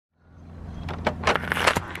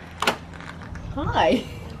Hi,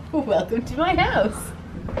 welcome to my house.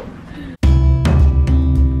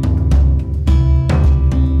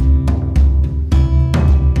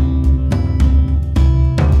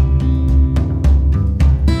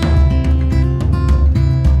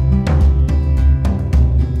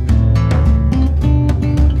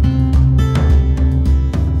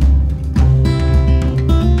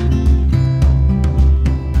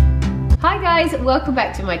 Welcome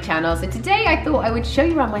back to my channel. So today I thought I would show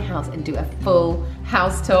you around my house and do a full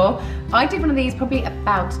house tour. I did one of these probably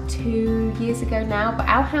about 2 years ago now, but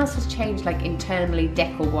our house has changed like internally,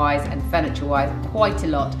 decor wise and furniture wise, quite a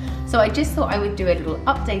lot. So I just thought I would do a little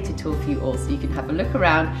updated tour for you all so you can have a look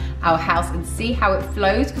around our house and see how it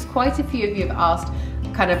flows, because quite a few of you have asked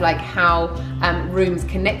kind of like how rooms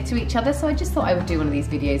connect to each other, so I just thought I would do one of these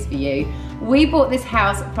videos for you. We bought this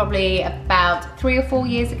house probably about 3 or 4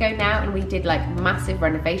 years ago now, and we did like massive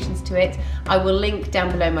renovations to it. I will link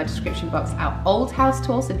down below in my description box our old house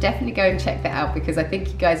tour, so definitely go and check that out because I think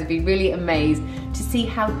you guys would be really amazed to see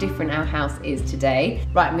how different our house is today.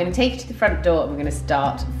 Right, I'm going to take you to the front door and we're going to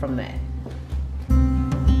start from there.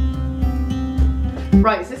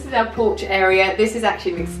 Right, so this is our porch area. This is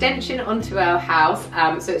actually an extension onto our house,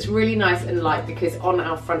 so it's really nice and light because on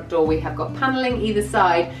our front door we have got paneling either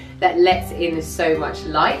side that lets in so much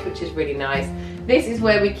light, which is really nice. This is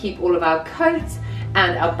where we keep all of our coats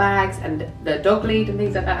and our bags and the dog lead and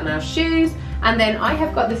things like that, and our shoes. And then I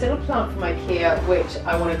have got this little plant from IKEA which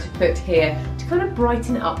I wanted to put here to kind of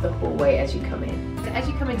brighten up the hallway as you come in. So as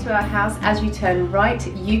you come into our house, as you turn right,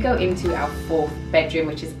 you go into our 4th bedroom,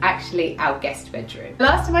 which is actually our guest bedroom.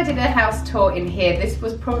 Last time I did a house tour in here, this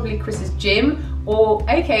was probably Chris's gym, or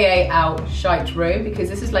AKA our shite room, because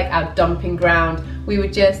this is like our dumping ground. We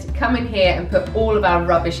would just come in here and put all of our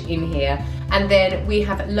rubbish in here. And then we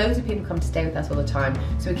have loads of people come to stay with us all the time,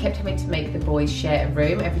 so we kept having to make the boys share a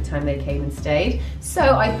room every time they came and stayed. So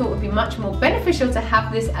I thought it would be much more beneficial to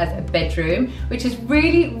have this as a bedroom, which is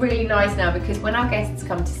really, really nice now because when our guests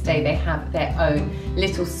come to stay, they have their own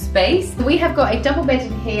little space. We have got a double bed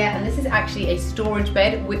in here, and this is actually a storage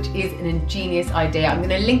bed, which is an ingenious idea. I'm going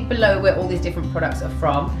to link below where all these different products are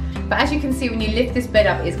from. But as you can see, when you lift this bed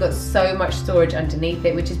up, it's got so much storage underneath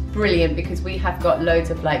it, which is brilliant because we have got loads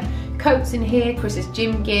of like coats in here, Chris's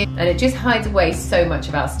gym gear, and it just hides away so much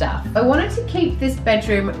of our stuff. I wanted to keep this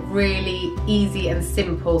bedroom really easy and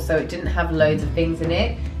simple so it didn't have loads of things in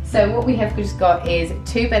it. So what we have just got is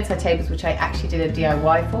 2 bedside tables, which I actually did a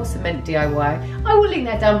DIY for, cement DIY. I will link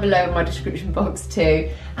that down below in my description box too.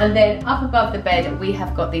 And then up above the bed, we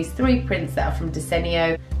have got these 3 prints that are from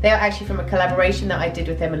Desenio. They are actually from a collaboration that I did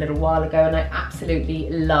with them a little while ago, and I absolutely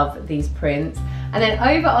love these prints. And then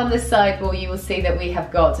over on the sidewall, you will see that we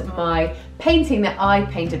have got my painting that I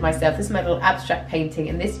painted myself. This is my little abstract painting,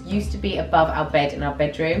 and this used to be above our bed in our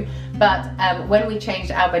bedroom. But when we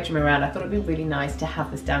changed our bedroom around, I thought it'd be really nice to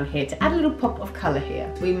have this down here to add a little pop of colour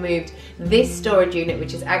here. We moved this storage unit,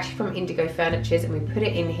 which is actually from Indigo Furnitures, and we put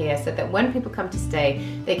it in here so that when people come to stay,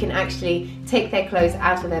 they can actually take their clothes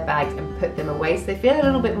out of their bags and put them away so they feel a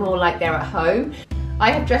little bit more like they're at home. I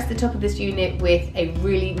have dressed the top of this unit with a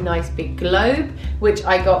really nice big globe, which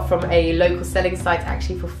I got from a local selling site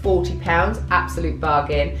actually for £40, absolute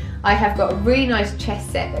bargain. I have got a really nice chess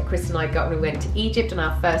set that Chris and I got when we went to Egypt on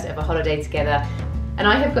our first ever holiday together. And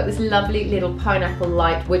I have got this lovely little pineapple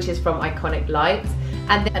light, which is from Iconic Lights.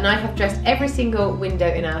 And I have dressed every single window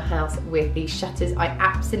in our house with these shutters. I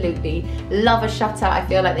absolutely love a shutter. I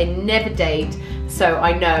feel like they never date. So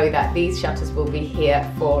I know that these shutters will be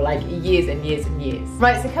here for like years and years and years.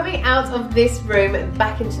 Right, so coming out of this room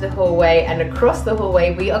back into the hallway, and across the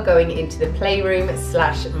hallway we are going into the playroom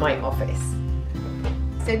slash my office.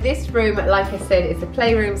 So this room, like I said, is the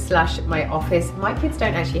playroom slash my office. My kids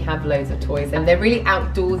don't actually have loads of toys, and they're really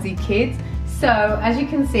outdoorsy kids. So as you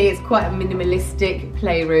can see, it's quite a minimalistic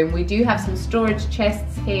playroom. We do have some storage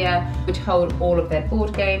chests here which hold all of their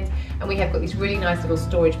board games, and we have got these really nice little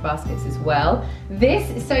storage baskets as well. This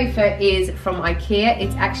sofa is from IKEA.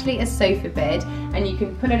 It's actually a sofa bed, and you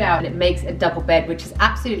can pull it out and it makes a double bed, which is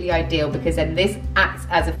absolutely ideal because then this acts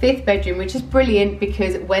as a 5th bedroom, which is brilliant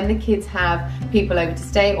because when the kids have people over to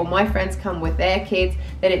stay or my friends come with their kids,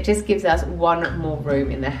 then it just gives us one more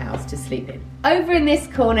room in the house to sleep in. Over in this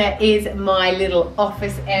corner is my little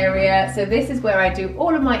office area. So this is where I do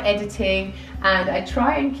all of my editing. and I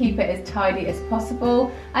try and keep it as tidy as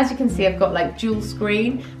possible. As you can see, I've got like dual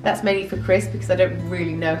screen. That's mainly for Chris because I don't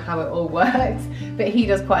really know how it all works, but he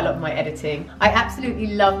does quite a lot of my editing. I absolutely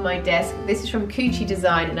love my desk. This is from Coochie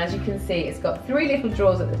Design, and as you can see, it's got 3 little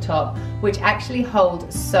drawers at the top, which actually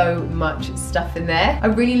hold so much stuff in there. I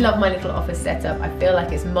really love my little office setup. I feel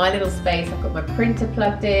like it's my little space. I've got my printer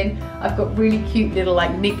plugged in. I've got really cute little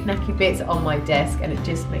like knick-knacky bits on my desk, and it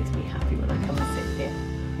just makes me happy when I come and sit here.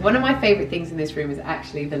 One of my favourite things in this room is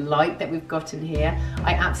actually the light that we've got in here.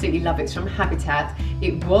 I absolutely love it. It's from Habitat.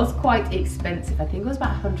 It was quite expensive. I think it was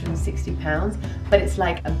about £160, but it's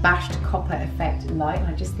like a bashed copper effect light, and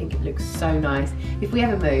I just think it looks so nice. If we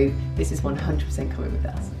ever move, this is 100% coming with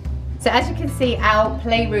us. So as you can see, our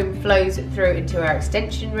playroom flows through into our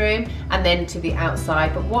extension room and then to the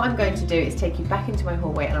outside. But what I'm going to do is take you back into my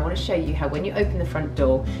hallway, and I want to show you how when you open the front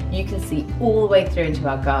door, you can see all the way through into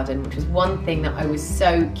our garden, which was one thing that I was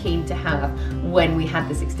so keen to have when we had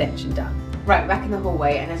this extension done. Right, back in the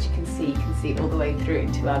hallway, and as you can see all the way through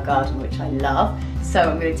into our garden, which I love. So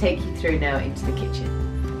I'm going to take you through now into the kitchen.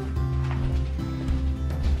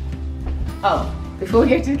 Oh, before we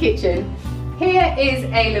go to the kitchen, here is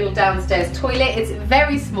a little downstairs toilet. It's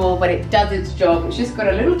very small, but it does its job. It's just got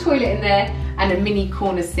a little toilet in there and a mini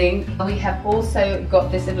corner sink. We have also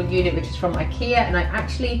got this little unit which is from IKEA, and I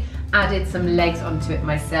actually added some legs onto it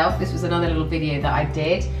myself. This was another little video that I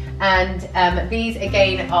did. And these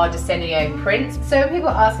again are Desenio prints. So when people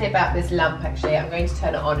ask me about this lamp, actually, I'm going to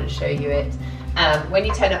turn it on and show you it. When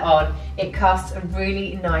you turn it on, it casts a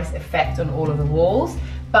really nice effect on all of the walls.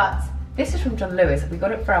 But this is from John Lewis. We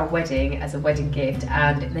got it for our wedding as a wedding gift,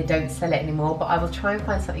 and they don't sell it anymore, but I will try and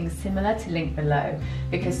find something similar to link below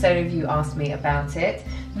because so many of you asked me about it.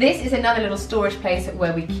 This is another little storage place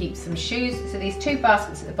where we keep some shoes. So these 2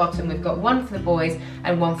 baskets at the bottom, we've got one for the boys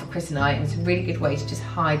and one for Chris and I, and it's a really good way to just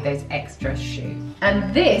hide those extra shoes.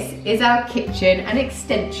 And this is our kitchen and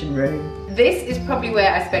extension room. This is probably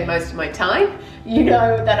where I spend most of my time. You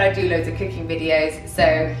know that I do loads of cooking videos,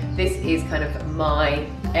 so this is kind of my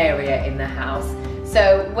area in the house.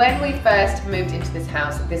 So when we first moved into this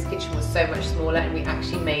house, this kitchen was so much smaller, and we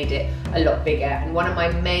actually made it a lot bigger. And one of my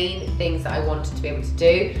main things that I wanted to be able to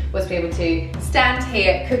do was be able to stand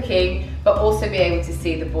here cooking, but also be able to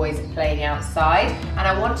see the boys playing outside. And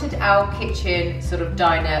I wanted our kitchen sort of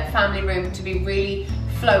diner family room to be really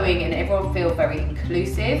flowing and everyone feel very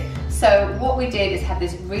inclusive. So what we did is have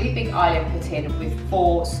this really big island put in with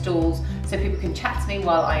 4 stools so people can chat to me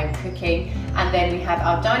while I am cooking, and then we have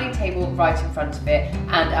our dining table right in front of it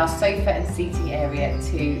and our sofa and seating area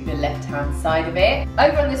to the left hand side of it.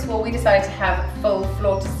 Over on this wall we decided to have full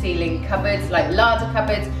floor to ceiling cupboards, like larder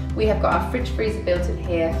cupboards. We have got our fridge freezer built in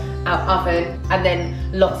here, our oven, and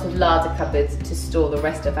then lots of larder cupboards to store the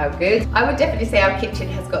rest of our goods. I would definitely say our kitchen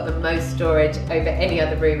has got the most storage over any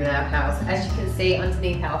other room in our house. As you can see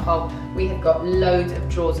underneath our hob, we have got loads of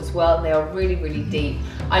drawers as well, and they are really, really deep.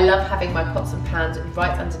 I love having my pots and pans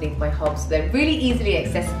right underneath my hob, so they're really easily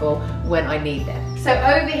accessible when I need them. So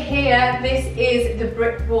over here, this is the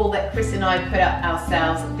brick wall that Chris and I put up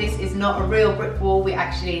ourselves. This is not a real brick wall. We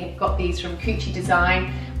actually got these from Coochie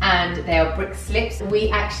Design, and they are brick slips. We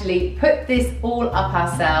actually put this all up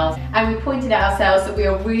ourselves, and we pointed out ourselves that we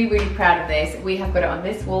are really, really proud of this. We have got it on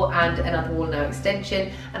this wall and another wall now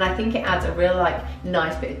extension, and I think it adds a real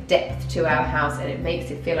nice bit of depth to our house, and it makes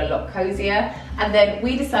it feel a lot cozier. And then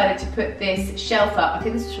we decided to put this shelf up. I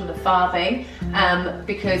think this is from the Farrow,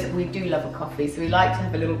 because we do love a coffee, so we like to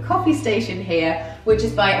have a little coffee station here, which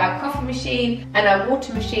is by our coffee machine and our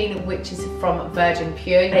water machine, which is from Virgin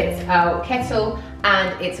Pure. It's our kettle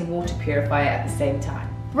and it's a water purifier at the same time.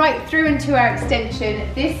 Right through into our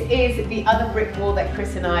extension, this is the other brick wall that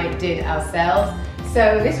Chris and I did ourselves.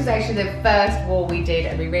 So this was actually the first wall we did,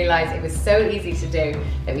 and we realised it was so easy to do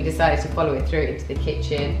that we decided to follow it through into the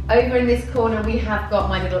kitchen. Over in this corner we have got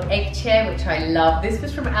my little egg chair, which I love. This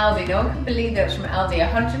was from Aldi. No one can believe that it's from Aldi.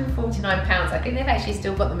 £149. I think they've actually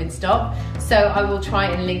still got them in stock, so I will try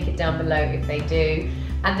and link it down below if they do.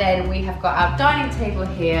 And then we have got our dining table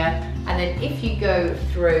here, and then if you go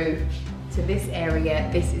through to this area,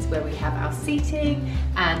 this is where we have our seating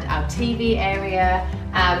and our TV area.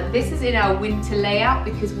 This is in our winter layout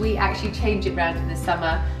because we actually change it around in the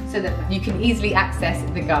summer so that you can easily access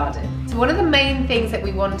the garden. So one of the main things that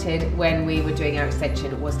we wanted when we were doing our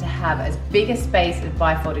extension was to have as big a space and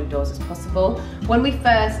bifolding doors as possible. When we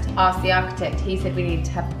first asked the architect, he said we needed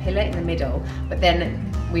to have a pillar in the middle, but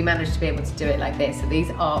then we managed to be able to do it like this. So these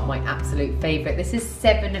are my absolute favorite. This is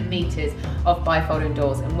 7 meters of bifolding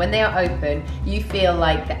doors, and when they are open, you feel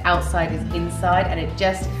like the outside is inside, and it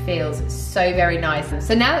just feels so very nice.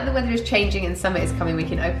 So now that the weather is changing and summer is coming, we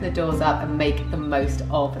can open the doors up and make the most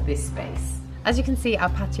of this space. As you can see, our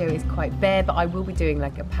patio is quite bare, but I will be doing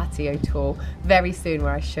like a patio tour very soon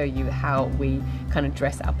where I show you how we kind of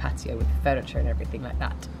dress our patio with the furniture and everything like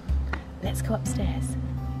that. Let's go upstairs.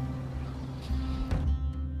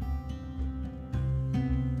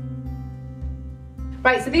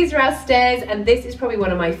 Right, so these are our stairs, and this is probably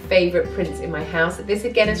one of my favourite prints in my house. This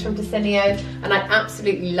again is from Desenio, and I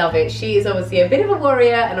absolutely love it. She is obviously a bit of a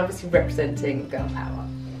warrior and obviously representing girl power.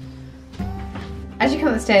 As you come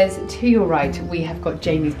up the stairs, to your right, we have got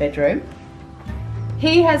Jamie's bedroom.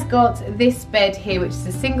 He has got this bed here, which is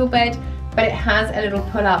a single bed, but it has a little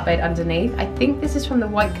pull-out bed underneath. I think this is from the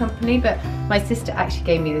White Company, but my sister actually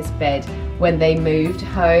gave me this bed when they moved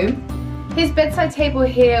home. His bedside table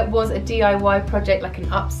here was a DIY project, like an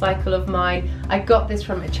upcycle of mine. I got this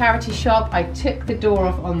from a charity shop. I took the door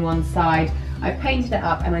off on one side, I painted it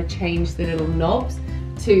up, and I changed the little knobs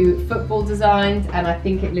to football designs, and I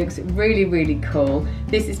think it looks really, really cool.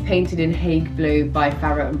 This is painted in Hague blue by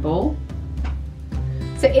Farrow and Ball.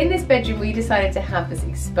 So in this bedroom, we decided to have this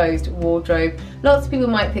exposed wardrobe. Lots of people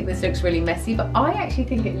might think this looks really messy, but I actually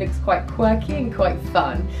think it looks quite quirky and quite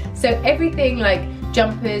fun. So everything like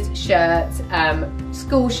jumpers, shirts,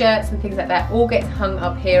 school shirts and things like that all gets hung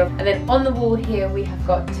up here. And then on the wall here, we have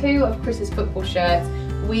got 2 of Chris's football shirts.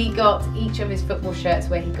 We got each of his football shirts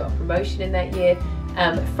where he got a promotion in that year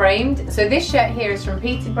framed. So this shirt here is from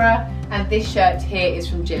Peterborough, and this shirt here is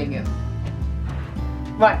from Gillingham.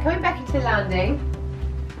 Right, coming back into the landing,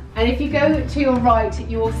 and if you go to your right,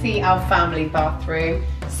 you will see our family bathroom.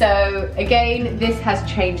 So again, this has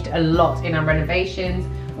changed a lot in our renovations.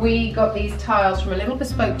 We got these tiles from a little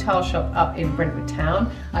bespoke tile shop up in Brentwood Town.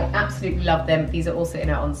 I absolutely love them. These are also in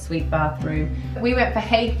our ensuite bathroom. We went for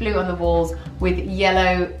Hague blue on the walls with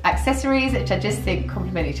yellow accessories, which I just think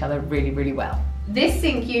complement each other really, really well. This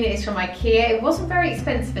sink unit is from IKEA. It wasn't very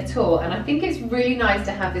expensive at all, and I think it's really nice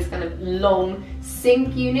to have this kind of long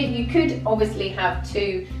sink unit. You could obviously have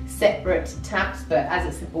 2 separate taps, but as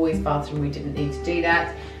it's the boys' bathroom, we didn't need to do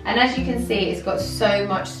that. And as you can see, it's got so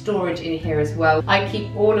much storage in here as well. I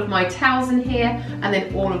keep all of my towels in here, and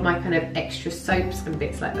then all of my kind of extra soaps and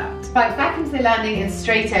bits like that. Right, back into the landing and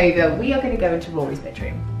straight over, we are going to go into Rory's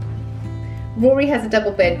bedroom. Rory has a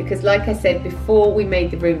double bed because, like I said before, we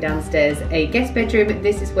made the room downstairs a guest bedroom.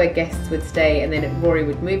 This is where guests would stay, and then Rory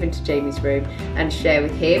would move into Jamie's room and share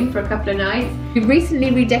with him for a couple of nights. We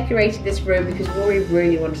recently redecorated this room because Rory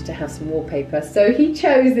really wanted to have some wallpaper, so he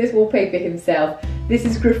chose this wallpaper himself. This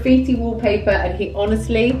is graffiti wallpaper, and he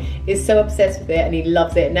honestly is so obsessed with it and he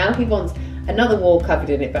loves it. Now he wants another wall covered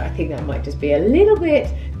in it, but I think that might just be a little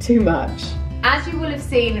bit too much. As you will have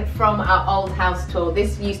seen from our old house tour,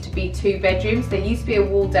 this used to be 2 bedrooms. There used to be a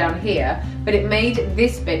wall down here, but it made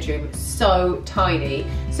this bedroom so tiny.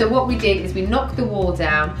 So what we did is we knocked the wall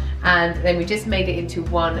down, and then we just made it into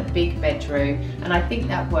one big bedroom, and I think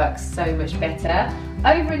that works so much better.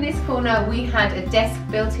 Over in this corner, we had a desk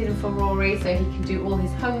built in for Rory, so he can do all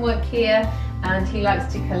his homework here, and he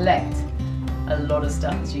likes to collect a lot of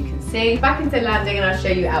stuff, as you can see. Back into the landing, and I'll show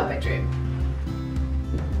you our bedroom.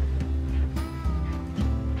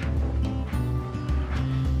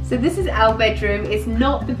 So this is our bedroom. It's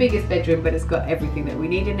not the biggest bedroom, but it's got everything that we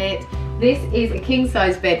need in it. This is a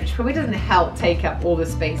king-size bed, which probably doesn't help take up all the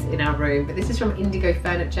space in our room, but this is from Indigo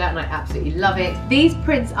Furniture, and I absolutely love it. These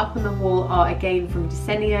prints up on the wall are again from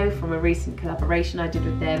Desenio, from a recent collaboration I did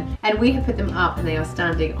with them, and we have put them up, and they are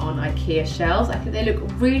standing on IKEA shelves. I think they look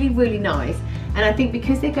really, really nice, and I think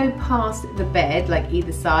because they go past the bed, like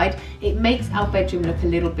either side, it makes our bedroom look a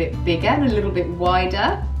little bit bigger and a little bit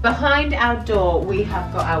wider. Behind our door, we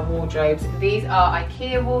have got our wardrobes. These are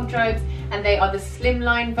IKEA wardrobes, and they are the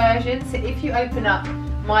slimline version. So if you open up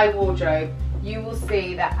my wardrobe, you will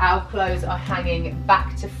see that our clothes are hanging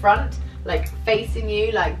back to front, like facing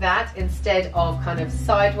you like that, instead of kind of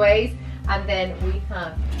sideways. And then we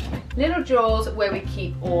have little drawers where we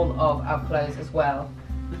keep all of our clothes as well.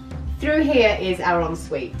 Through here is our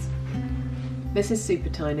ensuite. This is super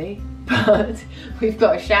tiny, but we've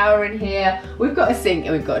got a shower in here, we've got a sink,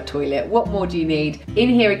 and we've got a toilet. What more do you need? In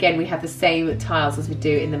here again, we have the same tiles as we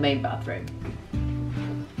do in the main bathroom.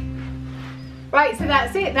 Right, so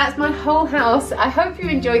that's it. That's my whole house. I hope you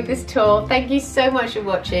enjoyed this tour. Thank you so much for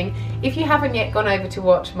watching. If you haven't yet gone over to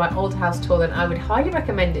watch my old house tour, then I would highly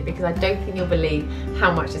recommend it, because I don't think you'll believe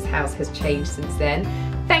how much this house has changed since then.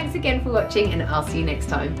 Thanks again for watching, and I'll see you next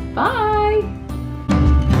time. Bye!